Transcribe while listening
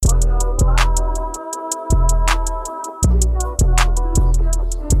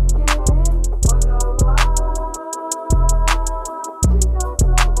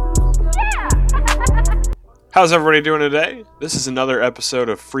How's everybody doing today? This is another episode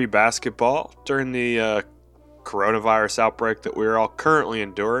of Free Basketball. During the coronavirus outbreak that we're all currently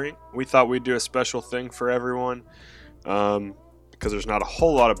enduring, we thought we'd do a special thing for everyone. Because there's not a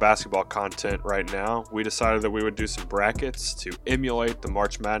whole lot of basketball content right now, we decided that we would do some brackets to emulate the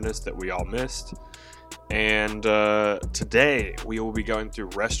March Madness that we all missed. And today we will be going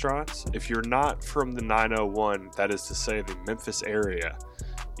through restaurants. If you're not from the 901, that is to say the Memphis area,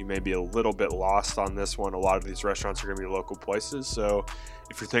 you may be a little bit lost on this one. A lot of these restaurants are going to be local places. So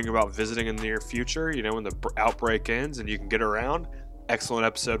if you're thinking about visiting in the near future, when the outbreak ends and you can get around, excellent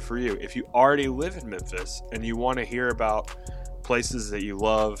episode for you. If you already live in Memphis and you want to hear about places that you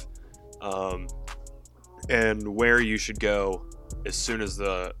love and where you should go as soon as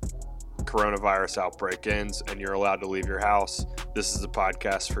the coronavirus outbreak ends and you're allowed to leave your house, this is the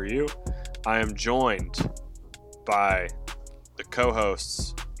podcast for you. I am joined by the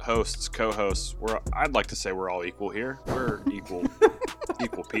co-hosts. I'd like to say we're all equal here. We're equal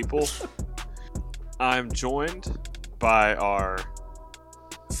people. I'm joined by our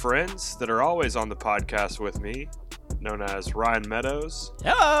friends that are always on the podcast with me, known as Ryan Meadows.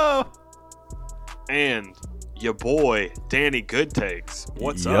 Hello. And your boy, Danny Goodtakes.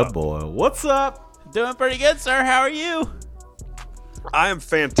 What's up? Yeah, boy. What's up? Doing pretty good, sir. How are you? I am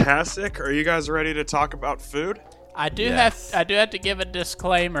fantastic. Are you guys ready to talk about food? I do Yes. have to give a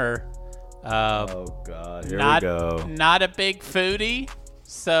disclaimer. Oh God, here not, we go. Not a big foodie, Get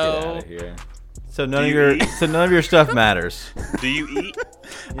so out of here. So none Do of you your eat? none of your stuff matters. Do you eat?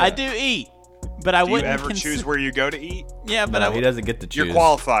 I do eat. But I Do you wouldn't ever choose where you go to eat? Yeah, but No, he doesn't get to choose. You're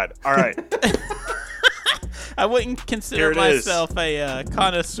qualified. All right. I wouldn't Here consider it is. myself a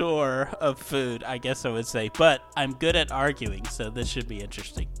connoisseur of food, I guess I would say. But I'm good at arguing, so this should be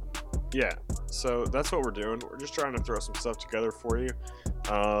interesting. Yeah. So that's what we're doing. We're just trying to throw some stuff together for you.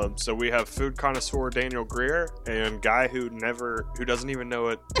 So we have food connoisseur Daniel Greer and guy who doesn't even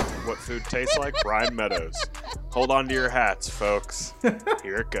know what food tastes like, Ryan Meadows. Hold on to your hats, folks.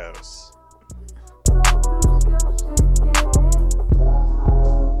 Here it goes.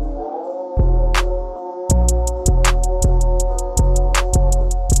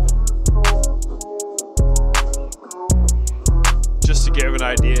 Just to give an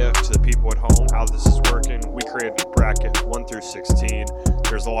idea to the people at home how this is working, we created a bracket 1 through 16.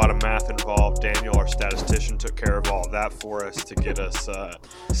 There's a lot of math involved. Daniel, our statistician, took care of all of that for us to get us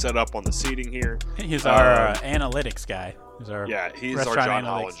set up on the seating here. He's our analytics guy. He's our He's our restaurant John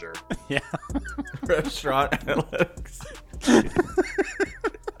analytics. Hollinger. Yeah. Restaurant analytics.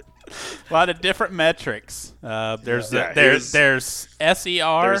 A lot of different metrics. There's Yeah, there's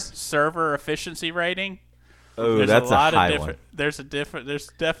SER, there's- server efficiency rating. Oh, There's that's a lot high of one. different. There's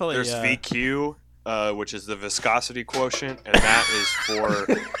definitely. There's VQ, which is the viscosity quotient, and that is for.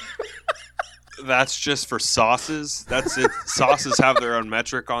 That's just for sauces. That's it. Sauces have their own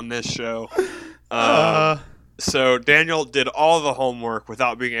metric on this show. So Daniel did all the homework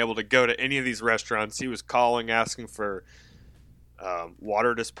without being able to go to any of these restaurants. He was calling, asking for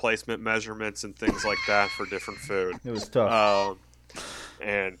water displacement measurements and things like that for different food. It was tough.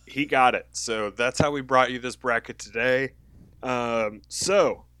 And he got it. So that's how we brought you this bracket today.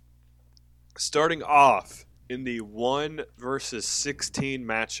 So, starting off in the 1 versus 16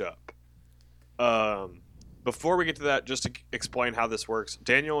 matchup. Before we get to that, just to explain how this works,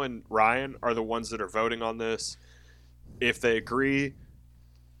 Daniel and Ryan are the ones that are voting on this. If they agree,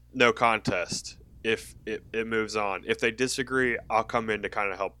 no contest. If it moves on. If they disagree, I'll come in to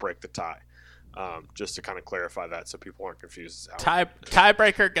kind of help break the tie. Just to kind of clarify that so people aren't confused. As how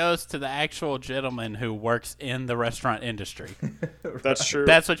Tiebreaker goes to the actual gentleman who works in the restaurant industry. That's true.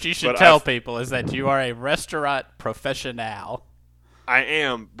 That's what you should But tell people, is that you are a restaurant professional. I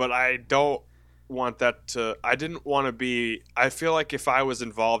am, but I don't want that to. I didn't want to be. I feel like if I was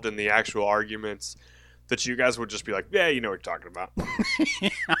involved in the actual arguments, that you guys would just be like, yeah, you know what you're talking about.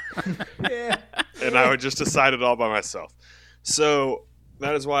 Yeah. And I would just decide it all by myself. So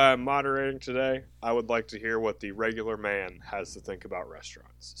that is why I'm moderating today. I would like to hear what the regular man has to think about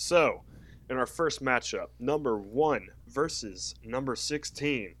restaurants. So, in our first matchup, number 1 versus number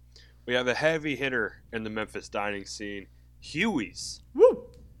 16, we have a heavy hitter in the Memphis dining scene, Huey's.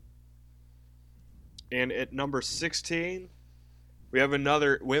 Woo! And at number 16, we have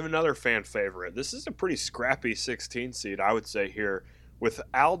another fan favorite. This is a pretty scrappy 16 seed, I would say, here with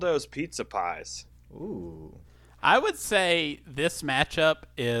Aldo's Pizza Pies. Ooh. I would say this matchup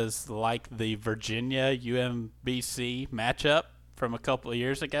is like the Virginia UMBC matchup from a couple of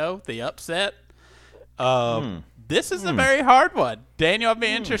years ago, the upset. This is a very hard one. Daniel, I'd be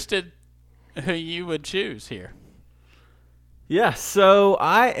interested who you would choose here. Yeah, so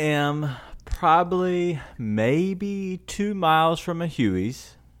I am probably maybe 2 miles from a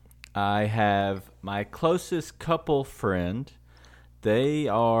Huey's. I have my closest couple friend. They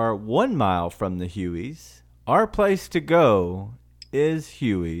are 1 mile from the Huey's. Our place to go is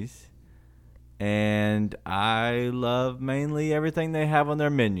Huey's. And I love mainly everything they have on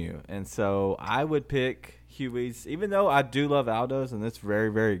their menu. And so I would pick Huey's. Even though I do love Aldo's and it's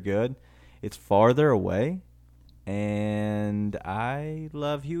very, very good, it's farther away. And I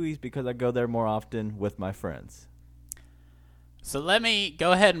love Huey's because I go there more often with my friends. So let me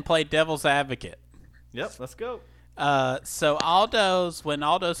go ahead and play devil's advocate. Yep, let's go. So Aldo's, when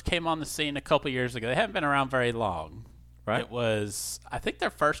Aldo's came on the scene a couple years ago, they haven't been around very long. Right. It was, I think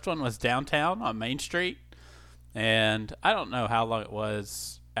their first one was downtown on Main Street. And I don't know how long it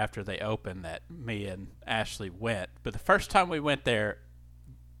was after they opened that me and Ashley went. But the first time we went there,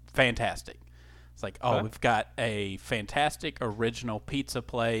 fantastic. It's like, oh, we've got a fantastic original pizza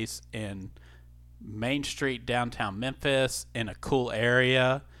place in Main Street, downtown Memphis, in a cool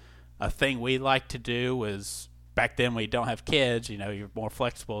area. A thing we like to do was, back then we don't have kids, you're more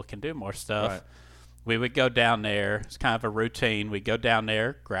flexible, can do more stuff. Right. We would go down there. It's kind of a routine. We'd go down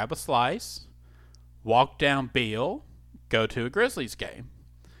there, grab a slice, walk down Beale, go to a Grizzlies game.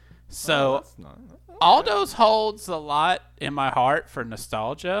 So Aldo's holds a lot in my heart for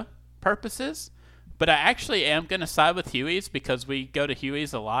nostalgia purposes, but I actually am going to side with Huey's because we go to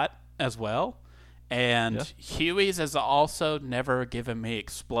Huey's a lot as well. And Huey's has also never given me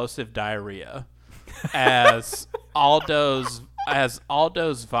explosive diarrhea as Aldo's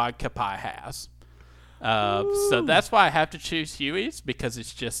vodka pie has. So that's why I have to choose Huey's because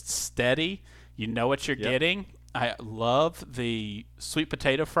it's just steady. You know what you're getting. I love the sweet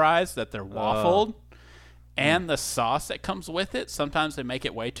potato fries that they're waffled and the sauce that comes with it. Sometimes they make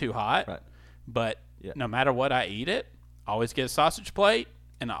it way too hot, but no matter what I eat it, I always get a sausage plate,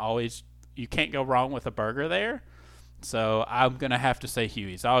 and you can't go wrong with a burger there. So I'm going to have to say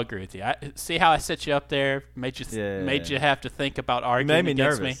Huey's. I'll agree with you. See how I set you up there? Made you have to think about arguing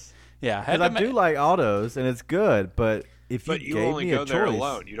against me. Yeah, because I do like Aldo's, and it's good, but if you you gave only me go a there choice,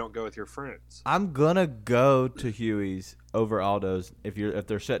 alone. You don't go with your friends. I'm gonna go to Huey's over Aldo's if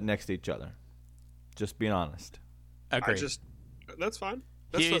they're sitting next to each other. Just being honest. Agreed. That's fine.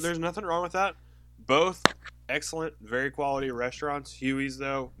 There's nothing wrong with that. Both excellent, very quality restaurants. Huey's,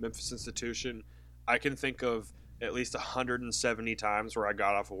 though, Memphis institution. I can think of at least 170 times where I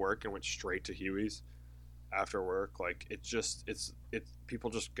got off of work and went straight to Huey's after work. Like, people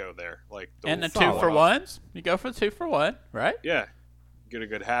just go there. Like, and the 2-for-1s? You go for the 2-for-1, right? Yeah. Get a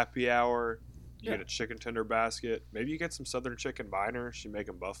good happy hour. You get a chicken tender basket. Maybe you get some Southern chicken minor. She make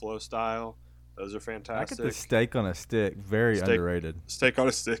them buffalo style. Those are fantastic. I get the steak on a stick. Very underrated. Steak on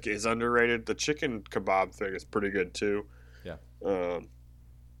a stick is underrated. The chicken kebab thing is pretty good too. Yeah.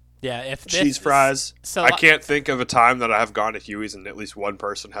 If cheese fries. So I can't think of a time that I have gone to Huey's and at least one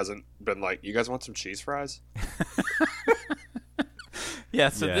person hasn't been like, "You guys want some cheese fries?"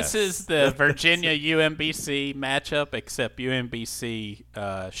 This is the Virginia UMBC matchup, except UMBC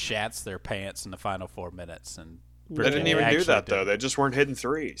shats their pants in the final 4 minutes, and they didn't even do that though. They just weren't hitting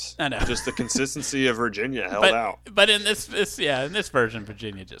threes. I know. Just the consistency of Virginia held out. But in this version,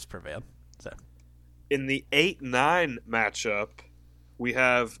 Virginia just prevailed. So in the 8-9 matchup, we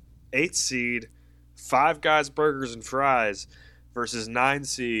have 8 seed Five Guys Burgers and Fries versus 9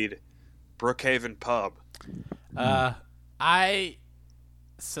 seed Brookhaven Pub.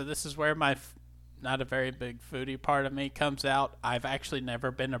 So this is where my not a very big foodie part of me comes out. I've actually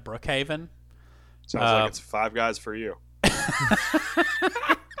never been to Brookhaven. Sounds like it's Five Guys for you.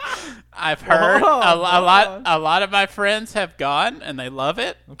 I've heard a lot of my friends have gone and they love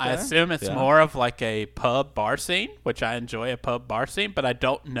it. Okay. I assume it's more of like a pub bar scene, which I enjoy a pub bar scene, but I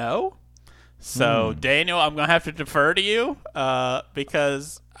don't know. So Daniel, I'm gonna have to defer to you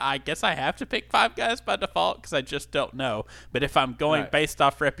because I guess I have to pick Five Guys by default because I just don't know. But if I'm going based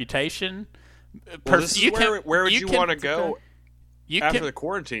off reputation, where would you want to go after the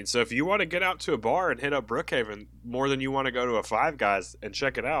quarantine? So if you want to get out to a bar and hit up Brookhaven more than you want to go to a Five Guys and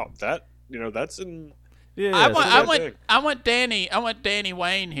check it out, that's in. Yeah, I want Danny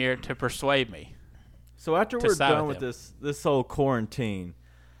Wayne here to persuade me. So after we're done with this whole quarantine,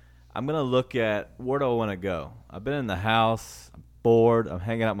 I'm gonna look at where do I want to go. I've been in the house, I'm bored, I'm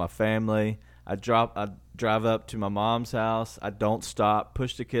hanging out with my family. I drive up to my mom's house. I don't stop,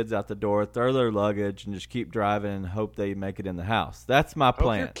 push the kids out the door, throw their luggage, and just keep driving and hope they make it in the house. That's my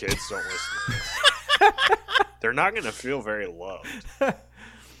plan. Hope your kids don't listen to this. They're not gonna feel very loved.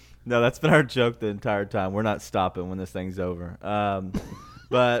 No, that's been our joke the entire time. We're not stopping when this thing's over.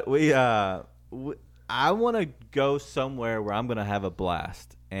 But I want to go somewhere where I'm going to have a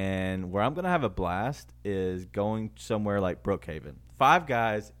blast. And where I'm going to have a blast is going somewhere like Brookhaven. Five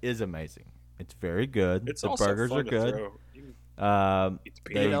Guys is amazing. It's very good. It's the also burgers fun are to good. throw. You eat the Eat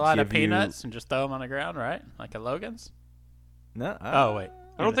peanuts. a lot of give you- peanuts and just throw them on the ground, right? Like at Logan's? No, Oh, wait.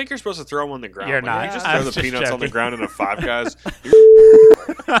 I don't think you're supposed to throw them on the ground. You're Like, not. You just I throw was the just peanuts on the joking. ground in a Five Guys.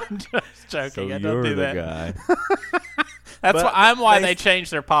 I'm just joking. so I don't you're do the that. guy. That's But why they- they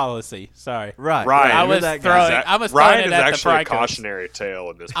changed their policy. Sorry. Right. Ryan, I you're was that throwing- guy. I was throwing Ryan it is at the actually fry a cooks. cautionary tale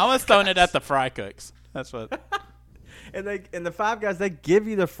in this. I was throwing it at the fry cooks. That's what. And the Five Guys, they give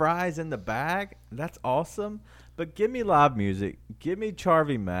you the fries in the bag. That's awesome. But give me live music. Give me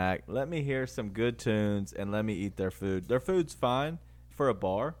Charvy Mac. Let me hear some good tunes and let me eat their food. Their food's fine for a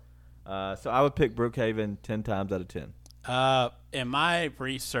bar. So I would pick Brookhaven 10 times out of 10. In my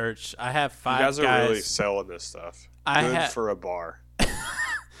research, I have You Five guys are really Guys. selling this stuff. I Good ha- for a bar.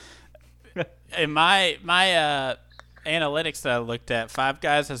 In my analytics that I looked at, Five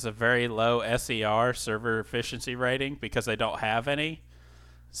Guys has a very low SER, server efficiency rating, because they don't have any.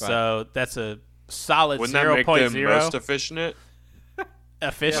 So that's a solid Wouldn't that make them 0.0 most efficient?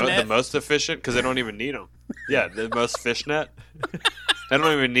 efficient. The most efficient because they don't even need them. Yeah, the most fishnet. They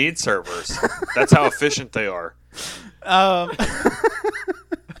don't even need servers. That's how efficient they are.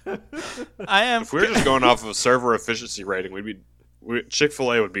 I am. If we were just going off of a server efficiency rating,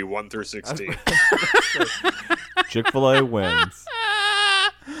 Chick-fil-A would be 1 through 16. Chick-fil-A wins.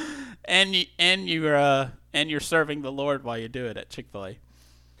 and you're serving the Lord while you do it at Chick-fil-A.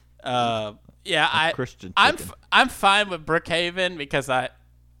 Christian I'm chicken. I'm fine with Brookhaven because I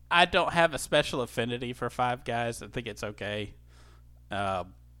don't have a special affinity for Five Guys. I think it's okay.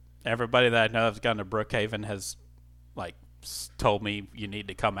 Everybody that I know that's gone to Brookhaven has told me you need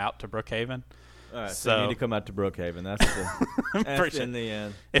to come out to Brookhaven. All right, so So- you need to come out to Brookhaven. That's in the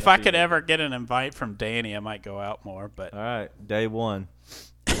end. If I could ever get an invite from Danny, I might go out more. But All right, day one.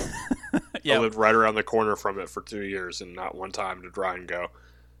 I yeah, lived right around the corner from it for 2 years, and not one time did Ryan go,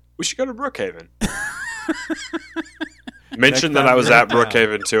 we should go to Brookhaven. Mentioned that time I was you're at in town.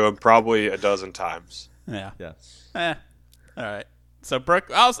 Brookhaven to him probably a dozen times. yeah. Yeah. All right. So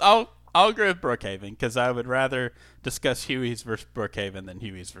I'll agree with Brookhaven because I would rather discuss Huey's versus Brookhaven than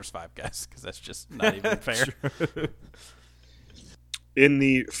Huey's versus Five Guys because that's just not even fair. In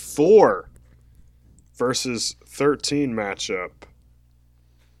the 4 versus 13 matchup,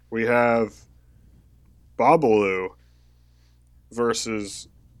 we have Babalu versus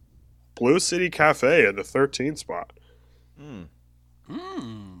Blue City Cafe in the 13 spot.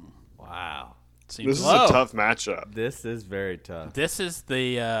 Wow. Seems This is low. a tough matchup. This is very tough. This is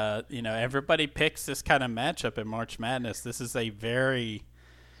the everybody picks this kind of matchup in March Madness. This is a very,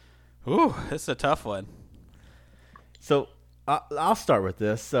 this is a tough one. So I'll start with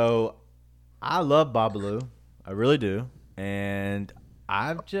this. So I love Babalu. I really do. And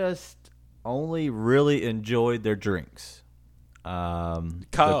I've just only really enjoyed their drinks. The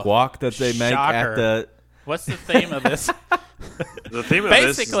guac that they make shocker. at the... What's the theme of this? The theme of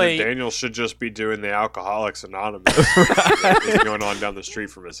this is Basically- that Daniel should just be doing the Alcoholics Anonymous that is going on down the street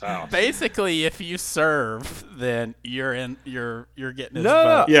from his house. Basically, if you serve, then you're getting his No.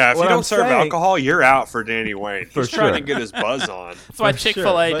 vote. Yeah, if What you don't I'm serve saying- alcohol, you're out for Danny Wayne. He's For trying to sure. get his buzz on. That's why For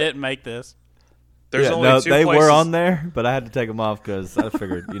Chick-fil-A sure, but- didn't make this. There's Yeah, only no, two they places. were on there, but I had to take them off because I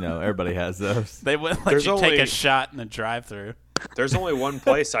figured, everybody has those. They wouldn't let There's you take only- a shot in the drive-through. There's only one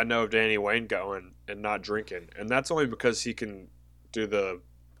place I know of Danny Wayne going and not drinking, and that's only because he can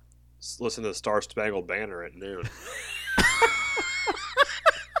listen to the Star Spangled Banner at noon.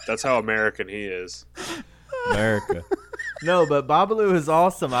 That's how American he is. America. No, but Babalu is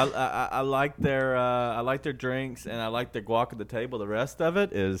awesome. I like their drinks and I like their guac at the table. The rest of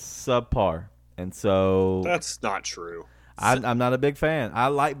it is subpar, and so That's not true. I'm not a big fan. I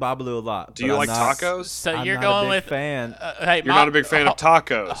like Babalu a lot. Do you like tacos? So I'm you're not going a big with fan. Hey, You're not a big fan of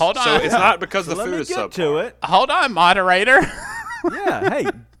tacos. hold on. So it's not because So the let food me is get subpar. to it. Hold on, moderator. Yeah, hey,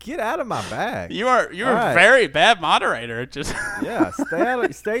 get out of my bag. You are All right. a very bad moderator. Just Yeah,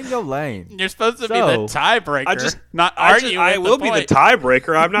 stay in your lane. you're supposed to be the So, tiebreaker, not argue. I with will the be the point.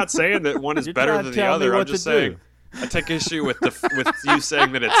 tiebreaker. I'm not saying that one is You're better trying than to the tell me other. I'm what just to do. saying I take issue with with you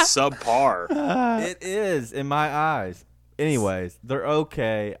saying that it's subpar. It is in my eyes. Anyways, they're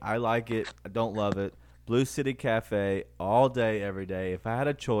okay. I like it. I don't love it. Blue City Cafe all day, every day. If I had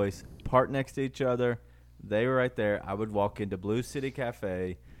a choice, park next to each other, they were right there. I would walk into Blue City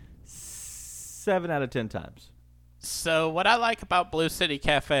Cafe 7 out of 10 times. So what I like about Blue City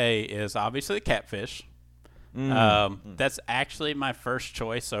Cafe is obviously the catfish. That's actually my first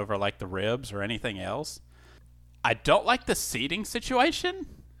choice over like the ribs or anything else. I don't like the seating situation.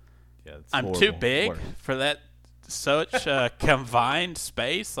 Yeah, it's I'm too horrible. big Worse. for that such a confined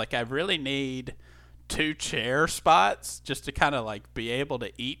space. Like, I really need 2 chair spots just to kind of like be able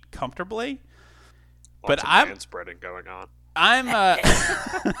to eat comfortably. Lots of man-spreading going on. But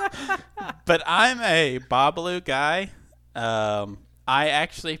I'm a Babalu guy. I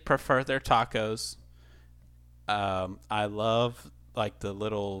actually prefer their tacos. I love like the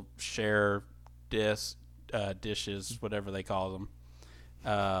little share dishes, whatever they call them.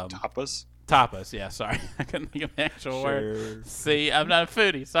 Tapas? Tapas, yeah, sorry. I couldn't think of the actual word. See, I'm not a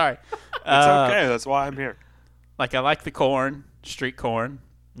foodie, sorry. It's okay, that's why I'm here. Like, I like the corn, street corn.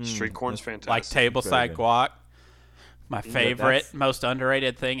 Street corn's fantastic. Like tableside guac. My favorite, most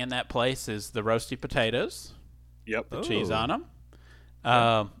underrated thing in that place is the roasty potatoes. Yep. The cheese on them.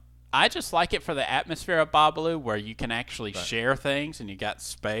 I just like it for the atmosphere of Babalu where you can actually share things and you got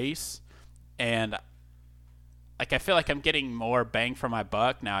space. And like, I feel like I'm getting more bang for my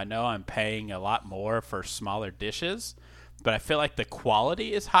buck. Now, I know I'm paying a lot more for smaller dishes, but I feel like the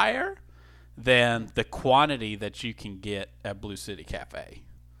quality is higher than the quantity that you can get at Blue City Cafe.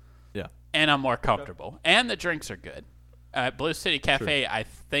 Yeah. And I'm more comfortable. And the drinks are good. At Blue City Cafe, I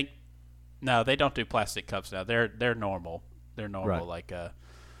think, no, they don't do plastic cups now. They're normal. They're normal,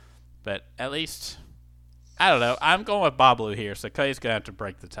 but at least, I don't know. I'm going with Babalu here, so Cody's going to have to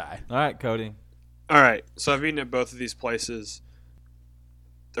break the tie. All right, Cody. All right, so I've eaten at both of these places.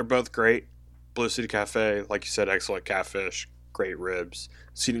 They're both great. Blue City Cafe, like you said, excellent catfish, great ribs.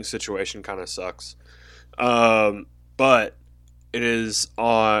 Seating situation kind of sucks. But it's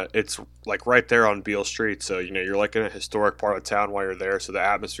like right there on Beale Street, so you're like in a historic part of town while you're there, so the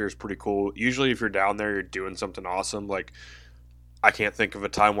atmosphere is pretty cool. Usually if you're down there, you're doing something awesome. Like, I can't think of a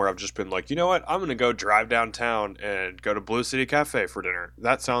time where I've just been like, you know what, I'm going to go drive downtown and go to Blue City Cafe for dinner.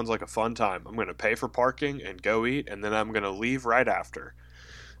 That sounds like a fun time. I'm going to pay for parking and go eat, and then I'm going to leave right after.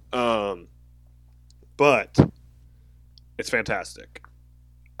 But it's fantastic.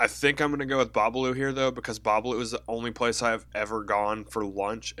 I think I'm going to go with Babalu here, though, because Babalu is the only place I've ever gone for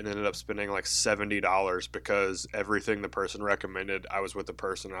lunch and ended up spending like $70 because everything the person recommended, I was with the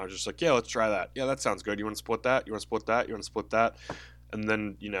person. And I was just like, yeah, let's try that. Yeah, that sounds good. You want to split that? You want to split that? You want to split that? And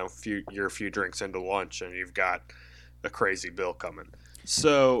then, you're a few drinks into lunch and you've got a crazy bill coming.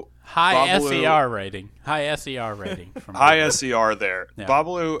 So high Babalu, SER rating. High SER rating. From high SER there. Yeah.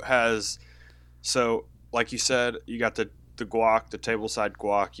 Babalu has, so like you said, you got the guac, the tableside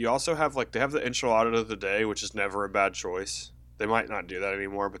guac. You also have they have the enchilada of the day, which is never a bad choice. They might not do that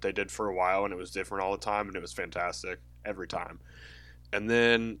anymore, but they did for a while, and it was different all the time, and it was fantastic every time. And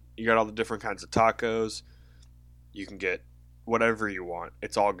then you got all the different kinds of tacos. You can get whatever you want.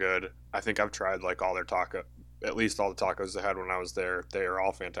 It's all good. I think I've tried all their at least all the tacos they had when I was there. They are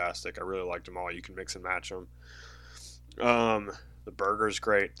all fantastic. I really liked them all. You can mix and match them. The burger's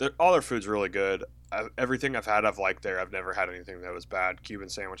great. All their food's really good. Everything I've had, I've liked there. I've never had anything that was bad. Cuban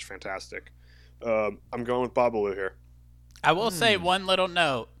sandwich, fantastic. I'm going with Babalu here. I will say one little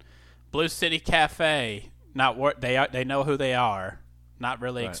note: Blue City Cafe, they know who they are. Not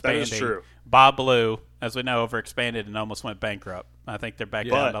really expanding. That is true. Babalu, as we know, overexpanded and almost went bankrupt. I think they're back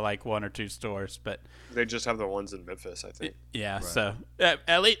down to 1 or 2 stores, but they just have the ones in Memphis, I think. Yeah. Right. So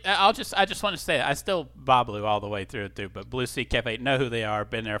at least I just want to say I still Babalu all the way through, but Blue Sea Cafe, know who they are,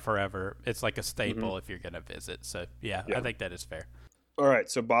 been there forever. It's like a staple if you're going to visit. So yeah, I think that is fair. All right,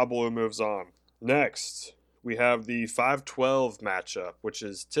 so Babalu moves on. Next, we have the 5-12 matchup, which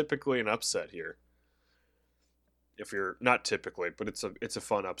is typically an upset here. If you're not typically, but it's a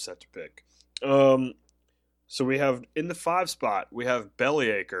fun upset to pick. So we have in the 5 spot, we have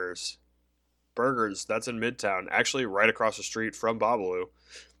Bellyacres Burgers. That's in Midtown, actually right across the street from Babalu,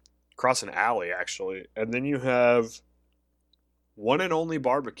 across an alley actually. And then you have One and Only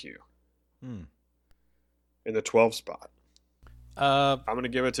Barbecue in the 12 spot. I'm going to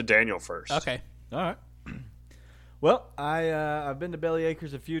give it to Daniel first. Okay. All right. Well, I've been to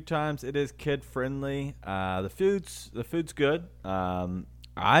Bellyacres a few times. It is kid friendly. The food's good.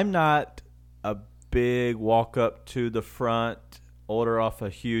 I'm not a big walk up to the front, order off a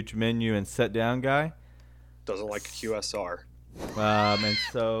huge menu and sit down guy. Doesn't like QSR. And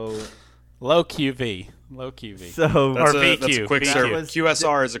so low QV. So or VQ. That's a quick VQ. service.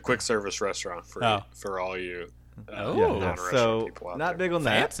 QSR is a quick service restaurant for all you non-restaurant people out not there. big on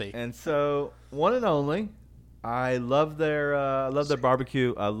Fancy. that. And so One and Only, I love their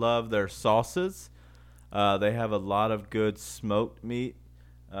barbecue. I love their sauces. They have a lot of good smoked meat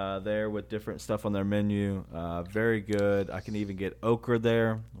there with different stuff on their menu. Very good. I can even get okra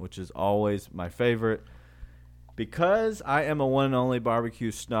there, which is always my favorite. Because I am a One and Only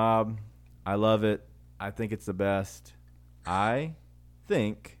barbecue snob, I love it. I think it's the best. I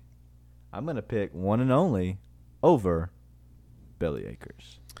think I'm going to pick One and Only over Belly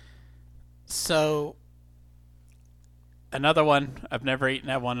Acres. So, another one. I've never eaten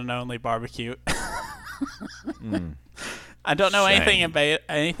at One and Only Barbecue. I don't know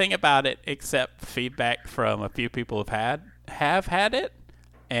anything about it except feedback from a few people have had it,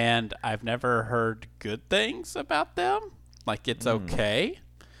 and I've never heard good things about them. Like, it's okay.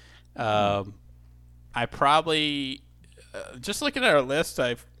 I probably just looking at our list,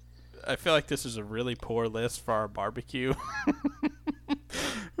 I feel like this is a really poor list for our barbecue.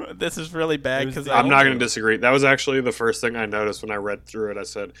 This is really bad because I'm not going to disagree. That was actually the first thing I noticed when I read through it. I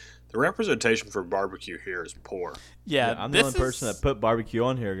said the representation for barbecue here is poor. Yeah, I'm the only person that put barbecue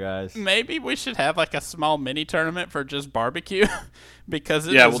on here, guys. Maybe we should have like a small mini tournament for just barbecue because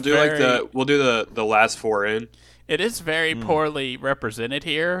we'll do the last four in. It is very poorly represented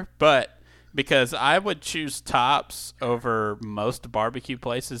here, but because I would choose Tops over most barbecue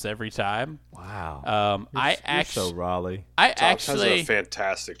places every time. Wow. You're so Raleigh. Tops has a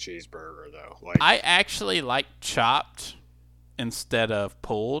fantastic cheeseburger, though. I actually like chopped instead of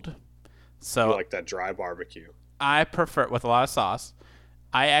pulled. So you like that dry barbecue? I prefer with a lot of sauce.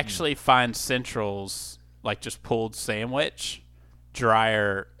 I actually find Central's like just pulled sandwich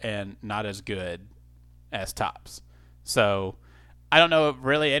drier and not as good as Tops. So I don't know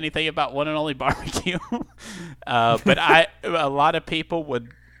really anything about One and Only Barbecue, but a lot of people would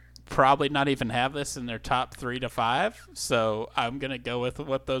probably not even have this in their top 3 to 5. So I'm gonna go with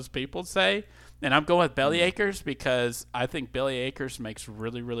what those people say, and I'm going with Belly Acres because I think Belly Acres makes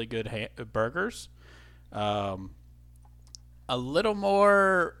really really good burgers. A little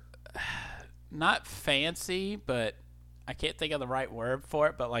more, not fancy, but I can't think of the right word for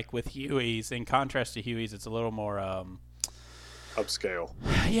it. But like with Huey's, in contrast to Huey's, it's a little more upscale.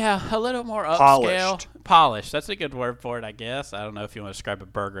 Yeah, a little more upscale. Polished. That's a good word for it, I guess. I don't know if you want to describe a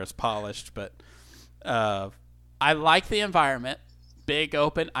burger as polished, but I like the environment. Big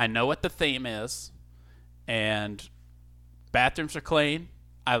open. I know what the theme is, and bathrooms are clean.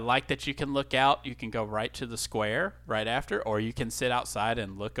 I like that you can look out. You can go right to the square right after, or you can sit outside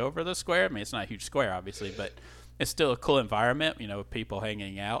and look over the square. I mean, it's not a huge square, obviously, but it's still a cool environment, with people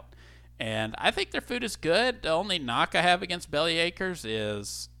hanging out. And I think their food is good. The only knock I have against Belly Acres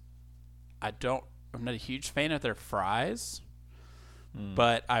is I'm not a huge fan of their fries,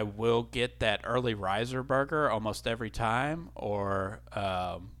 but I will get that early riser burger almost every time, or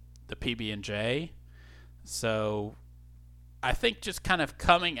the PB&J. So I think just kind of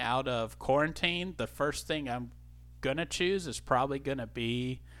coming out of quarantine, the first thing I'm going to choose is probably going to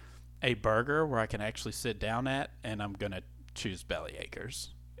be a burger where I can actually sit down at, and I'm going to choose Belly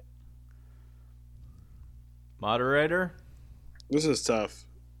Acres. Moderator? This is tough.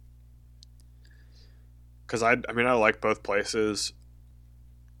 Because I like both places.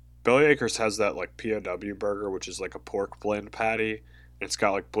 Belly Acres has that like POW burger, which is like a pork blend patty. It's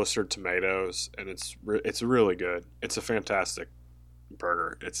got like blistered tomatoes, and it's really good. It's a fantastic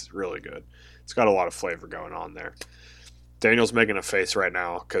burger. It's really good. It's got a lot of flavor going on there. Daniel's making a face right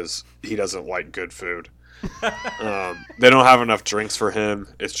now because he doesn't like good food. They don't have enough drinks for him.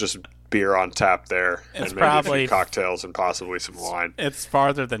 It's just beer on tap there, it's and maybe probably a few cocktails and possibly some wine. It's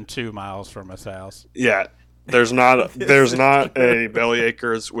farther than 2 miles from his house. Yeah. There's not a Belly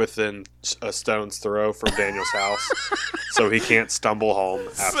Acres within a stone's throw from Daniel's house, so he can't stumble home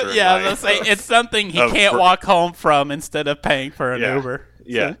after. It's something he can't walk home from instead of paying for an Uber.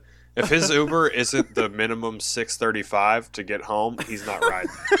 Yeah, if his Uber isn't the minimum $6.35 to get home, he's not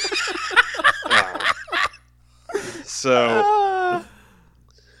riding. So,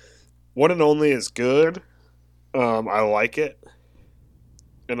 One and Only is good. I like it,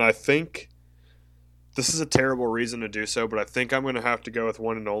 and I think. This is a terrible reason to do so, but I think I'm going to have to go with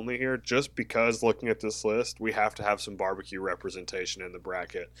One and Only here just because looking at this list, we have to have some barbecue representation in the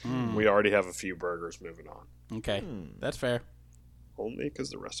bracket. We already have a few burgers moving on. Okay, that's fair. Only because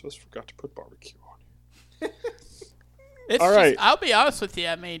the rest of us forgot to put barbecue on. All right. I'll be honest with you.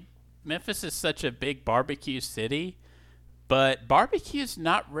 I mean, Memphis is such a big barbecue city, but barbecue is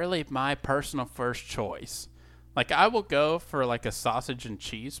not really my personal first choice. Like, I will go for, like, a sausage and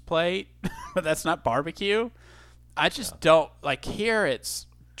cheese plate, but that's not barbecue. I just don't – like, here it's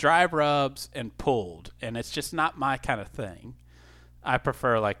dry rubs and pulled, and it's just not my kind of thing. I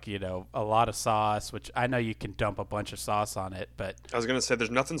prefer, like, a lot of sauce, which I know you can dump a bunch of sauce on it, but – I was going to say,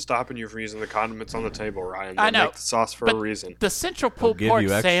 there's nothing stopping you from using the condiments on the table, Ryan. I know. Make the sauce for a reason. The Central Pulled Pork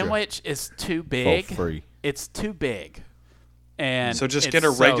sandwich is too big. For free. It's too big. And so just get a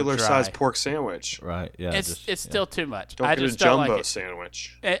regular sized pork sandwich. Right, yeah. It's still too much. Don't get a jumbo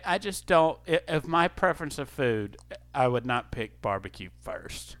sandwich. I just don't. Of my preference of food, I would not pick barbecue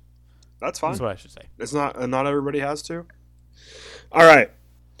first. That's fine. That's what I should say. It's not everybody has to. All right.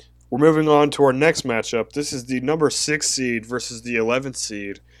 We're moving on to our next matchup. This is the number 6 seed versus the 11th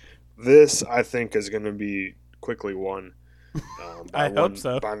seed. This, I think, is going to be quickly won. I hope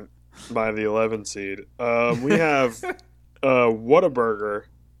so. By the 11th seed. We have Whataburger,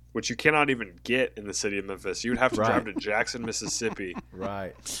 which you cannot even get in the city of Memphis. You would have to drive to Jackson, Mississippi.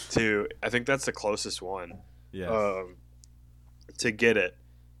 Right. I think that's the closest one. Yes. To get it.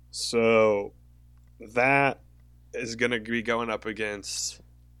 So that is going to be going up against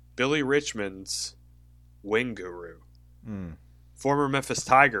Billy Richmond's Wing Guru. Former Memphis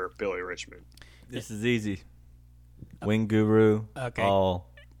Tiger, Billy Richmond. This is easy. Wing Guru all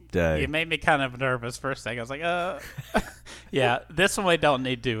day. You made me kind of nervous for a second. I was like, yeah, this one we don't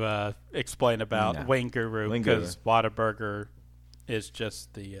need to explain about Wing Guru because Whataburger is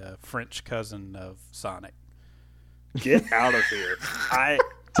just the French cousin of Sonic. Get out of here. I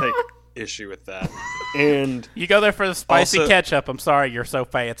take issue with that. And you go there for the spicy ketchup. I'm sorry, you're so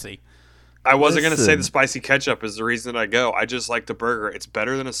fancy. I wasn't going to say the spicy ketchup is the reason I go. I just like the burger. It's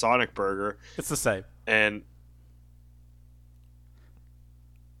better than a Sonic burger. It's the same. And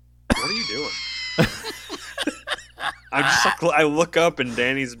what are you doing? I'm just like, I look up and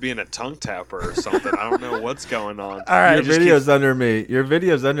Danny's being a tongue tapper or something. I don't know what's going on. All right, your video's under me. Your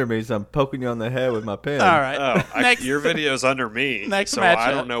video's under me, so I'm poking you on the head with my pen. All right. Your video's under me. Next so matchup.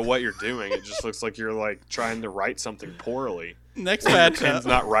 I don't know what you're doing. It just looks like you're like trying to write something poorly. Next matchup. Pen's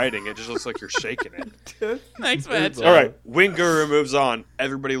not writing. It just looks like you're shaking it. Next matchup. All right. Wing Guru moves on.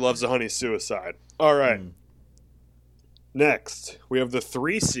 Everybody loves a honey suicide. All right. Next, we have the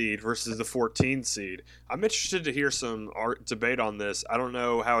 3 seed versus the 14 seed. I'm interested to hear some debate on this. I don't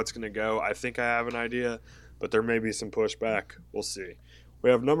know how it's going to go. I think I have an idea, but there may be some pushback. We'll see. We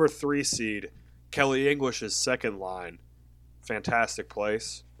have number 3 seed, Kelly English's second line, fantastic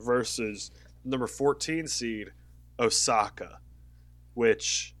place, versus number 14 seed, Osaka,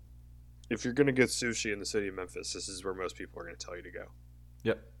 which, if you're going to get sushi in the city of Memphis, this is where most people are going to tell you to go.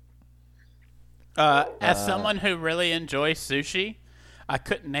 Yep. As someone who really enjoys sushi, I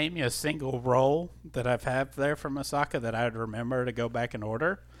couldn't name you a single roll that I've had there from Osaka that I would remember to go back and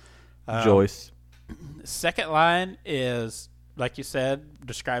order. Joyce. Second line is, like you said,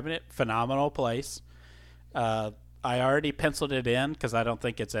 describing it, phenomenal place. I already penciled it in because I don't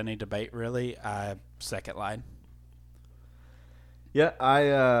think it's any debate really. Second line. Yeah,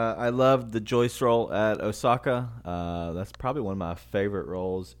 I love the Joyce roll at Osaka. That's probably one of my favorite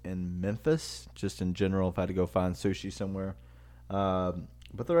rolls in Memphis, just in general, if I had to go find sushi somewhere. But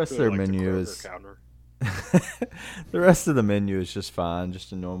the rest of their menu is the rest of the menu is just fine,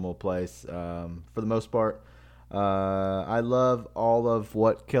 just a normal place for the most part. I love all of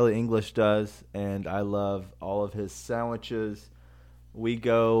what Kelly English does, and I love all of his sandwiches. We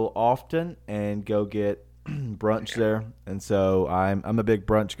go often and go get brunch there, and so I'm a big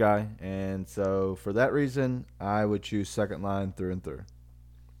brunch guy, and so for that reason I would choose second line through and through.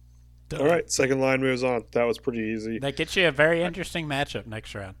 All right, second line moves on. That was pretty easy. That gets you a very interesting matchup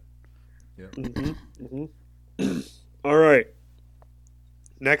next round. Yeah. All right,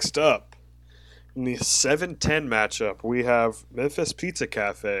 next up in the 7-10 matchup, we have Memphis Pizza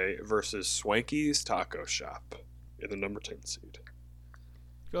Cafe versus Swanky's Taco Shop in the number 10 seed.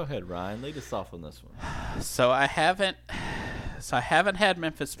 Go ahead, Ryan. Lead us off on this one. So I haven't had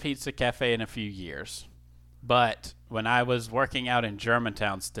Memphis Pizza Cafe in a few years, but when I was working out in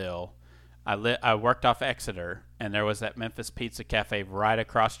Germantown still, I worked off Exeter, and there was that Memphis Pizza Cafe right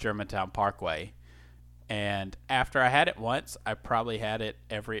across Germantown Parkway. And after I had it once, I probably had it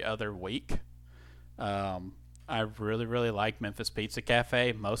every other week. I really, really like Memphis Pizza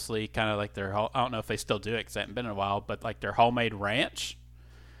Cafe, mostly kind of like their I don't know if they still do it because it hasn't been in a while, but like their homemade ranch.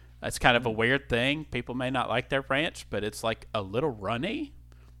 That's kind of a weird thing. People may not like their ranch, but it's like a little runny.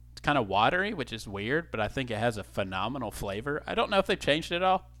 It's kind of watery, which is weird, but I think it has a phenomenal flavor. I don't know if they've changed it at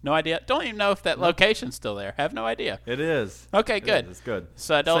all. No idea. Don't even know if that location's still there. Have no idea. It is. Okay, good. It's good.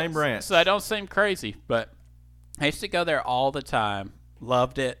 Same ranch. So I don't seem crazy, but I used to go there all the time.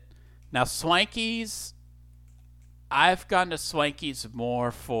 Loved it. Now, Swanky's, I've gone to Swanky's more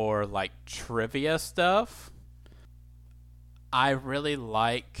for like trivia stuff. I really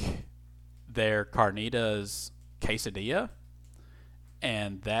like their carnitas quesadilla,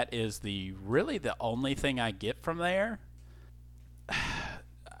 and that is really the only thing I get from there.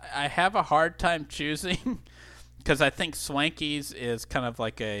 I have a hard time choosing because I think Swanky's is kind of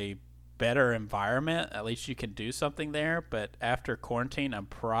like a better environment. At least you can do something there, but after quarantine, I'm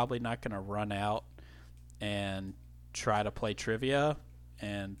probably not going to run out and try to play trivia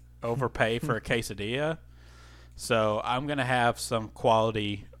and overpay for a quesadilla. So I'm going to have some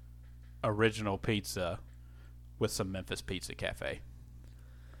quality original pizza with some Memphis Pizza Cafe.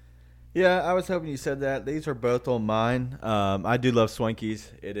 Yeah, I was hoping you said that. These are both on mine. I do love Swanky's.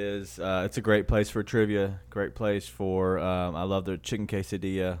 It's a great place for trivia. Great place for. I love their chicken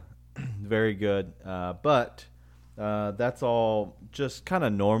quesadilla. Very good. But that's all just kind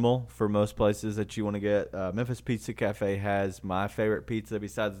of normal for most places that you want to get. Memphis Pizza Cafe has my favorite pizza.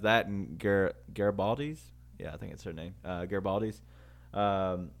 Besides that, and Garibaldi's. Yeah, I think it's her name. Garibaldi's.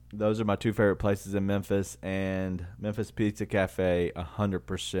 Those are my two favorite places in Memphis, and Memphis Pizza Cafe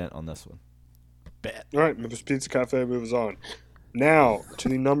 100% on this one. Bet. All right, Memphis Pizza Cafe moves on. Now to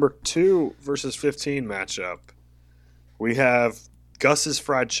the number 2 versus 15 matchup. We have Gus's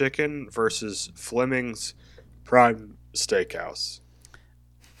Fried Chicken versus Fleming's Prime Steakhouse.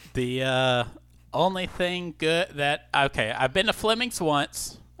 The only thing good that I've been to Fleming's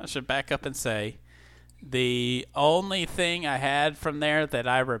once. I should back up and say. The only thing I had from there that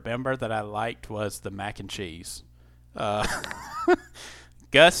I remember that I liked was the mac and cheese.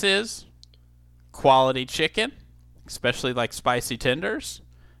 Gus's, quality chicken, especially like spicy tenders.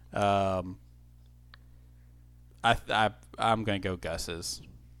 I'm going to go Gus's.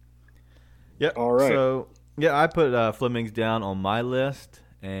 Yep. All right. So, yeah, I put Fleming's down on my list,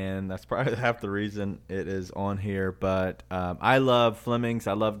 and that's probably half the reason it is on here. But I love Fleming's.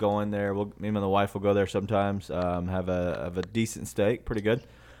 I love going there. Me and my wife will go there sometimes, have a decent steak, pretty good.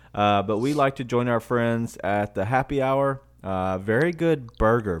 But we like to join our friends at the happy hour. Very good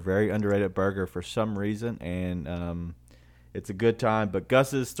burger, very underrated burger for some reason, and it's a good time. But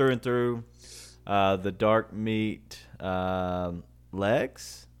Gus's through and through. The dark meat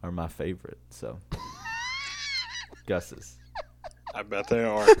legs are my favorite. So Gus's. I bet they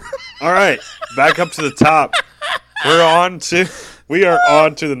are. All right, back up to the top. We are on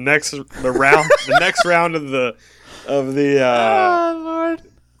to the next round of the Oh Lord.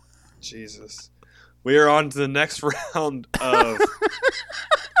 Jesus. We are on to the next round of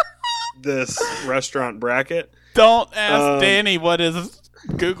this restaurant bracket. Don't ask Danny what his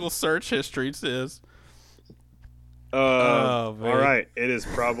Google search history is. All right, it is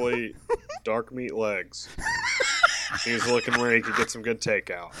probably dark meat legs. He's looking where he could get some good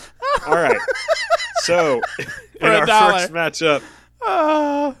takeout. All right, so in our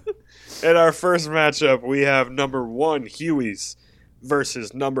first matchup, we have number 1 Huey's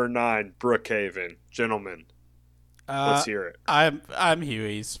versus number 9 Brookhaven. Gentlemen, let's hear it. I'm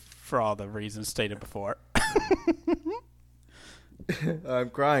Huey's for all the reasons stated before. I'm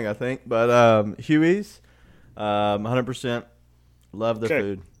crying, I think, but Huey's, 100% love the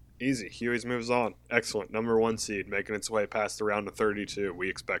food. Easy. Huey's moves on. Excellent. Number 1 seed, making its way past the round of 32. We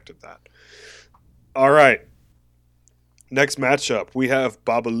expected that. All right. Next matchup, we have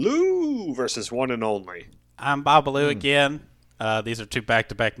Babalu versus One and Only. I'm Babalu again. These are 2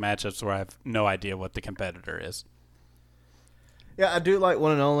 back-to-back matchups where I have no idea what the competitor is. Yeah, I do like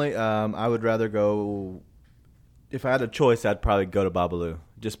One and Only. I would rather go. If I had a choice, I'd probably go to Babalu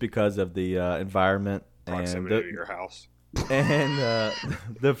just because of the environment Proximity and to your house. And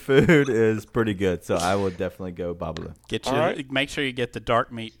the food is pretty good, so I would definitely go Babalu. Make sure you get the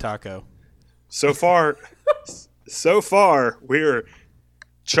dark meat taco. So far, we're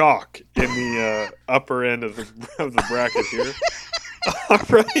chalk in the upper end of the bracket here. All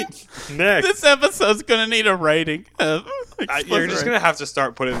right, next. This episode's gonna need a rating. You're just gonna have to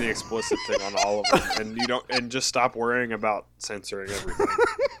start putting the explicit thing on all of them, and just stop worrying about censoring everything.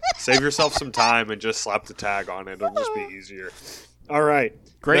 Save yourself some time and just slap the tag on it. It'll just be easier. All right,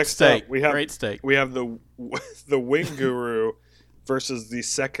 great steak. Great steak. We have the Wing Guru versus the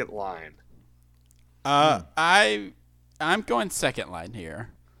Second Line. I'm going Second Line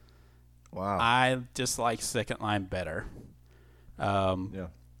here. Wow. I just like Second Line better. Yeah.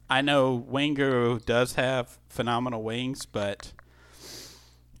 I know Wing Guru does have phenomenal wings, but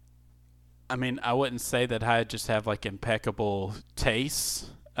I mean, I wouldn't say that I just have like impeccable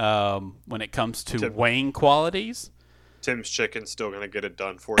tastes when it comes to wing qualities. Tim's Chicken's still going to get it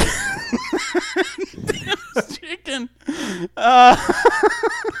done for you. Tim's Chicken.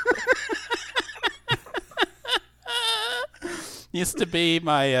 Used to be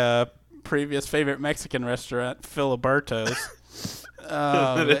my previous favorite Mexican restaurant, Filiberto's.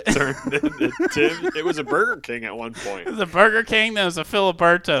 It turned into Tim. It was a Burger King at one point. It was a Burger King, then it was a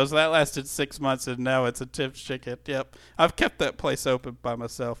Filiberto's. That lasted 6 months, and now it's a Tim's Chicken. Yep, I've kept that place open by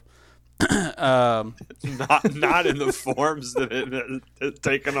myself. Not in the forms that it's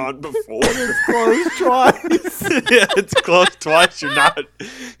taken on before. It's closed twice. Yeah, it's closed twice.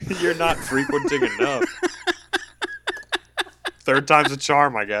 You're not frequenting enough. Third time's a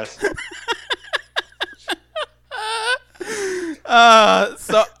charm, I guess.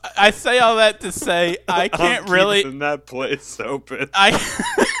 So I say all that to say I can't really. Keeping that place open. I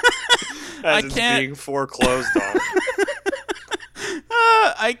as it's can't. being foreclosed on.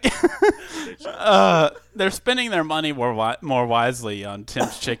 They're spending their money more wisely on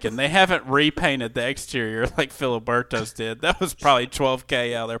Tim's Chicken. They haven't repainted the exterior like Filiberto's did. That was probably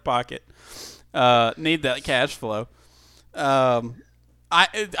 $12,000 out of their pocket. Need that cash flow. To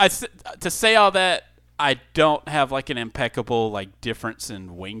say all that, I don't have like an impeccable like difference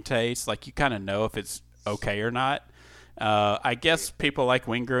in wing taste. Like you kind of know if it's okay or not. I guess people like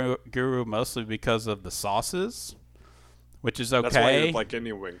Wing Guru mostly because of the sauces, which is okay. That's why you like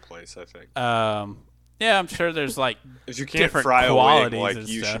any wing place, I think. Yeah, I'm sure there's like if you can't different fry a wing, qualities like and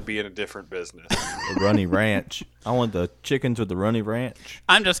you stuff. should be in a different business. The runny ranch. I want the chickens with the runny ranch.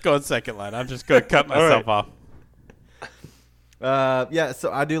 I'm just going second line. I'm just going to cut myself off. Yeah,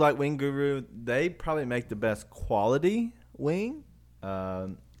 so I do like Wing Guru. They probably make the best quality wing.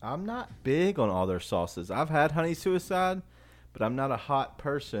 I'm not big on all their sauces. I've had Honey Suicide, but I'm not a hot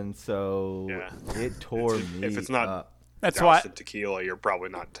person, so it tore me If it's not up. That's why tequila, you're probably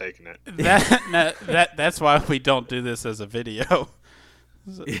not taking it. that's why we don't do this as a video.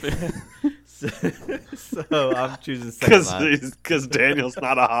 So I'm choosing second line. Because Daniel's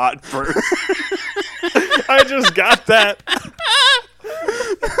not a hot person. I just got that.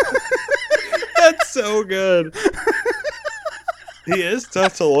 That's so good. He is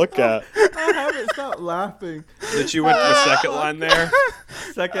tough to look at. I haven't stopped laughing. Did you went to the second line there?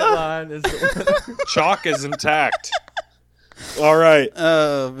 Second line is the Chalk is intact. All right.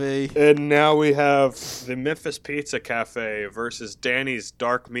 Oh, me. And now we have the Memphis Pizza Cafe versus Danny's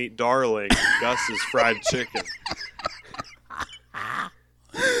Dark Meat Darling, Gus's Fried Chicken.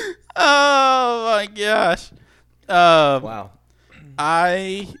 Oh my gosh. wow.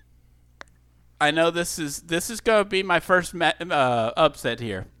 I know this is going to be my first upset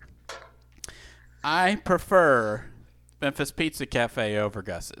here. I prefer Memphis Pizza Cafe over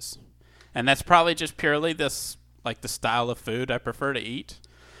Gus's, and that's probably just purely this like the style of food I prefer to eat.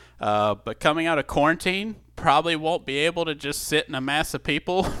 But coming out of quarantine, probably won't be able to just sit in a mass of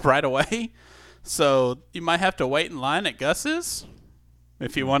people right away. So you might have to wait in line at Gus's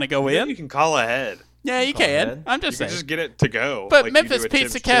if you want to go in. You can call ahead. Yeah, you call can. ahead. I'm You just can saying. just get it to go. But like you Memphis do at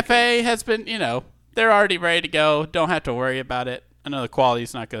Pizza Tim's Cafe has been, they're already ready to go. Don't have to worry about it. I know the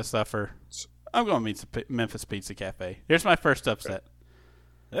quality's not going to suffer. I'm going to meet Memphis Pizza Cafe. Here's my first upset.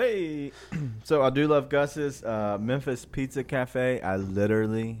 Hey, so I do love Gus's Memphis Pizza Cafe. I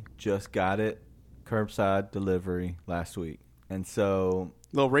literally just got it curbside delivery last week, and so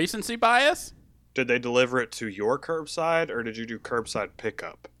Little recency bias? Did they deliver it to your curbside, or did you do curbside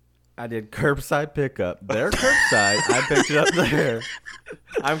pickup? I did curbside pickup. Their curbside, I picked it up there.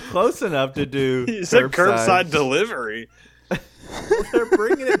 I'm close enough to do. You said curbside delivery. They're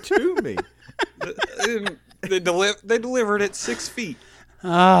bringing it to me. They delivered it 6 feet.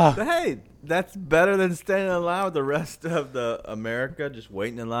 Ah, But hey, that's better than standing in line with the rest of the America, just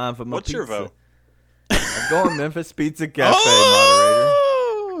waiting in line for my What's pizza. your vote? I'm going Memphis Pizza Cafe,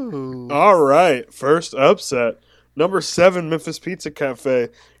 Oh! All right, first upset. Number 7, Memphis Pizza Cafe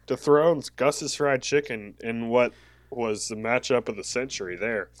dethrones Gus's Fried Chicken in what was the matchup of the century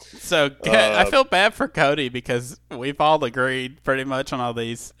there. So I feel bad for Cody because we've all agreed pretty much on all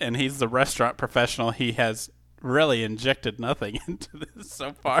these, and he's the restaurant professional. He has really injected nothing into this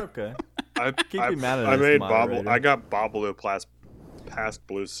so far. Okay. I you mad at I us, made moderator. I got Babalu past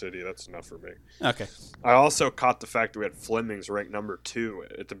Blue City. That's enough for me. Okay. I also caught the fact that we had Fleming's ranked number 2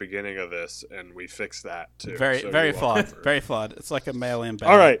 at the beginning of this, and we fixed that too. Very, So very you're flawed. welcome. Very flawed. It's like a mail-in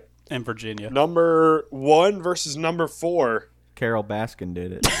ballot All right, in Virginia. number 1 versus number 4. Carol Baskin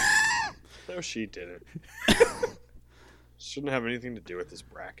did it. No, she didn't. Shouldn't have anything to do with this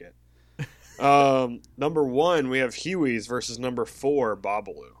bracket. Number 1, we have Huey's versus number 4,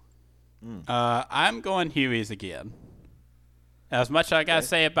 Babalu. I'm going Huey's again. As much as I got to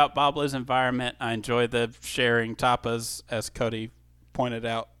say about Babalu's environment, I enjoy the sharing tapas, as Cody pointed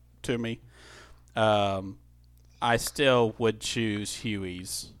out to me. I still would choose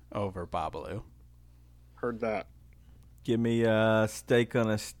Huey's over Babalu. Heard that. Give me a steak on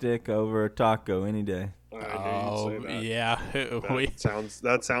a stick over a taco any day. I knew you'd say that. Yeah.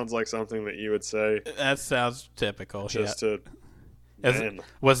 That sounds like something that you would say That sounds typical. just to. Is- Man,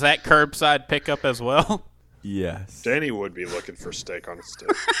 Was that curbside pickup as well? Yes. Danny would be looking for steak on a stick.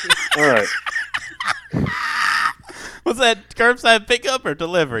 All right. Was that curbside pickup or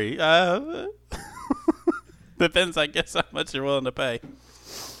delivery? Depends, I guess, how much you're willing to pay.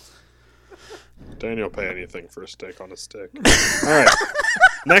 Danny will pay anything for a steak on a stick. All right.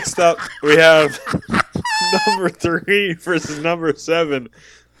 Next up, we have number 3 versus number 7,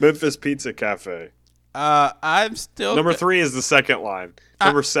 Memphis Pizza Cafe. I'm still Number 3 is the second line.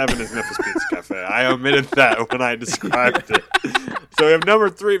 Number 7 is Memphis Pizza Cafe. I omitted that when I described it. So we have number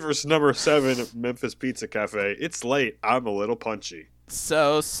 3 versus number 7, Memphis Pizza Cafe. It's late. I'm a little punchy.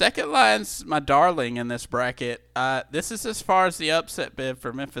 So second line's my darling in this bracket. This is as far as the upset bid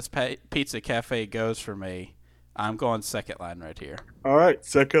for Memphis Pizza Cafe goes for me. I'm going second line right here. All right,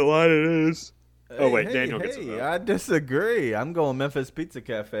 second line it is. Oh, wait, Hey, Daniel gets a vote. I disagree. I'm going Memphis Pizza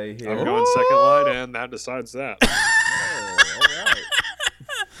Cafe here. I'm going second line, and that decides that. Oh, all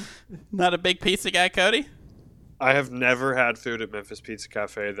right. Not a big pizza guy, Cody? I have never had food at Memphis Pizza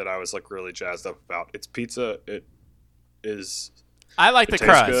Cafe that I was like really jazzed up about. It's pizza. It is. I like the tastes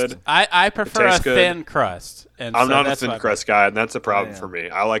crust. good. I prefer a tastes good. thin crust. And I'm so not a that's thin my- crust guy, and that's a problem I for am. me.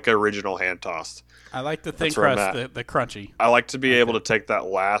 I like original hand tossed. I like the thin That's where I'm crust, at. the crunchy. I like to be able to take that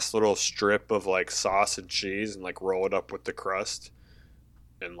last little strip of like sauce and cheese and like roll it up with the crust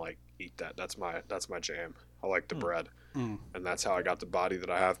and like eat that. That's my jam. I like the bread, and that's how I got the body that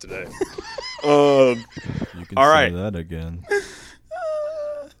I have today. You can All say right. that again.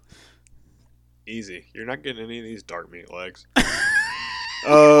 Easy. You're not getting any of these dark meat legs.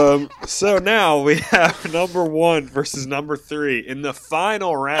 So now we have number 1 versus number 3 in the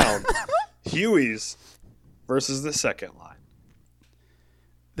final round. Huey's versus the second line.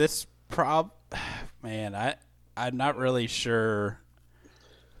 This man, I'm not really sure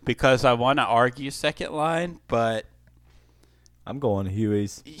because I want to argue second line, but I'm going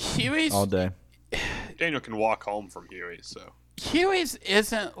Huey's Huey's all day. Daniel can walk home from Huey's, so. Huey's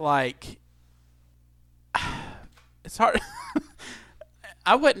isn't like it's hard.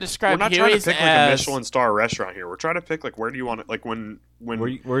 I wouldn't describe We're not trying to Huey's pick like a as Michelin star restaurant here. We're trying to pick like where do you want it? Like when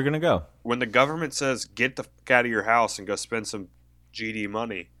We're gonna go. when the government says get the fuck out of your house and go spend some GD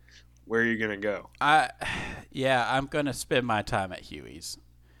money, where are you gonna go? I'm gonna spend my time at Huey's.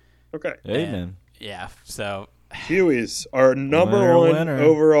 Okay, Amen. Yeah, so Huey's, our number Winner, 1 winner.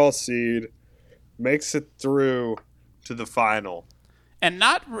 overall seed, makes it through to the final. and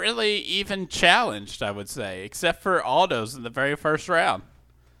not really even challenged, I would say, except for Aldo's in the very first round.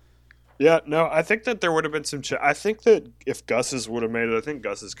 Yeah, no, I think that there would have been some. I think that if Gus's would have made it, I think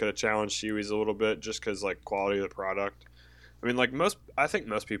Gus's could have challenged Huey's a little bit just because like quality of the product. I mean, like I think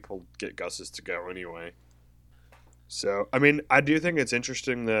most people get Gus's to go anyway. So, I mean, I do think it's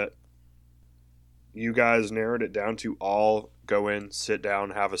interesting that you guys narrowed it down to all go in, sit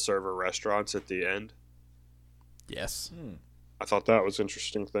down, have a server restaurants at the end. Yes, I thought that was an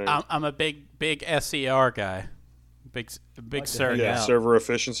interesting thing. I'm a big SER guy, big sir. Yeah, now. server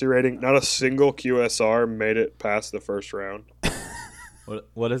efficiency rating. Not a single QSR made it past the first round.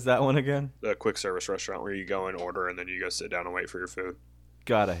 What is that one again? The quick service restaurant where you go and order and then you go sit down and wait for your food.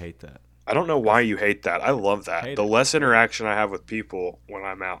 Gotta hate that. I don't know why you hate that. I love that. Hate The it. less interaction I have with people when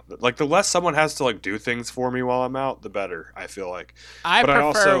I'm out, like the less someone has to like do things for me while I'm out, the better. I feel like. I But I prefer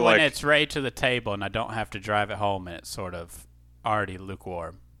also, when like- it's right to the table and I don't have to drive it home and it's sort of already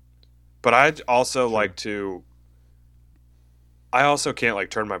lukewarm. But I also like to. I also can't like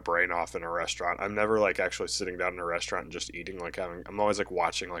turn my brain off in a restaurant. I'm never like actually sitting down in a restaurant and just eating. Like I'm always like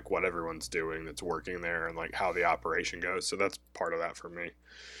watching like what everyone's doing that's working there and like how the operation goes. So that's part of that for me.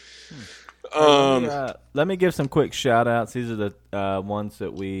 Let me give some quick shout outs. These are the ones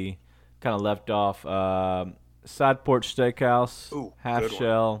that we kind of left off. Side Porch Steakhouse, Ooh, Half good one.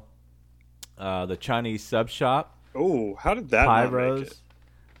 Shell, the Chinese Sub Shop, Oh, how did that not make it?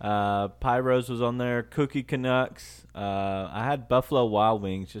 Pyros. Pyros was on there. Cookie Canucks. I had Buffalo Wild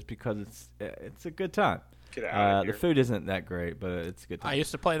Wings just because it's a good time. Get out of The here. food isn't that great, but it's a good time. I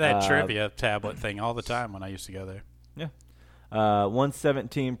used to play that trivia tablet thing all the time when I used to go there.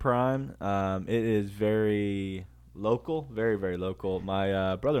 117 Prime. It is very local, very very local.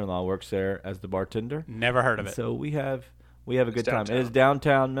 My brother-in-law works there as the bartender, Never heard of and it. so we have a good time. It is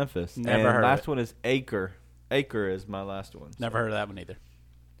downtown. downtown Memphis. Never and heard of last it. one is Acre. Acre is my last one. Never heard of that one either.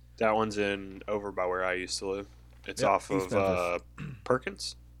 That one's in over by where I used to live. It's Yep, off East of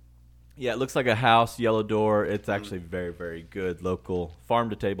Perkins. Yeah, it looks like a house, yellow door. It's actually very very good local farm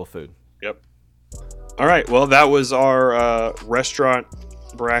to table food. Yep. All right. Well, that was our restaurant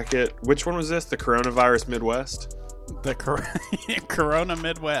bracket. Which one was this? The Coronavirus Midwest? The Corona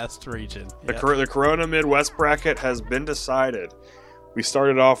Midwest region. The, Yep. the Corona Midwest bracket has been decided. We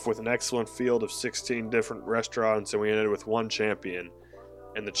started off with an excellent field of 16 different restaurants, and we ended with one champion.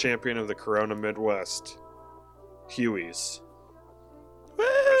 And the champion of the Corona Midwest, Huey's.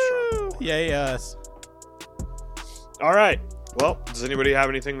 Woo! Yay us. All right. Well, does anybody have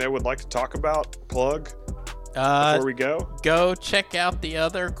anything they would like to talk about, plug, before we go? Go check out the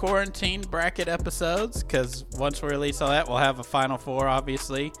other quarantine bracket episodes, because once we release all that, we'll have a Final Four,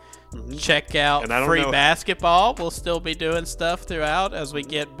 obviously. Mm-hmm. Check out Free Basketball. We'll still be doing stuff throughout as we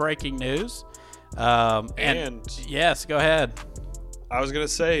get breaking news. And yes, go ahead. I was gonna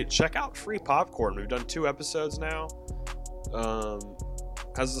say, check out Free Popcorn. We've done 2 episodes now.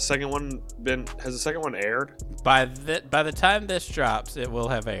 Has the second one aired? By the time this drops, it will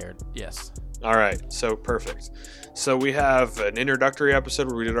have aired. Yes. All right, so perfect. So we have an introductory episode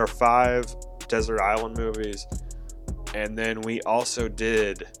where we did our 5 Desert Island movies, and then we also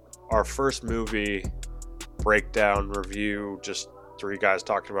did our first movie breakdown review. Just 3 guys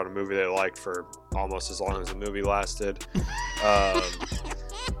talking about a movie they liked for almost as long as the movie lasted.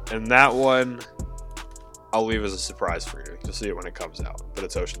 And that one, I'll leave as a surprise for you. You'll see it when it comes out, but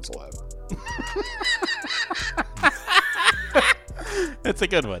it's Ocean's 11. It's a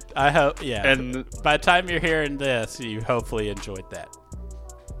good one. I hope, yeah. And by the time you're hearing this, you hopefully enjoyed that.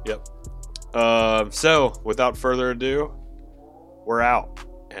 Yep. So, without further ado, we're out.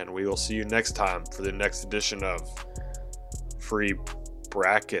 And we will see you next time for the next edition of Free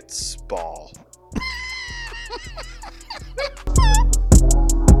Brackets Ball.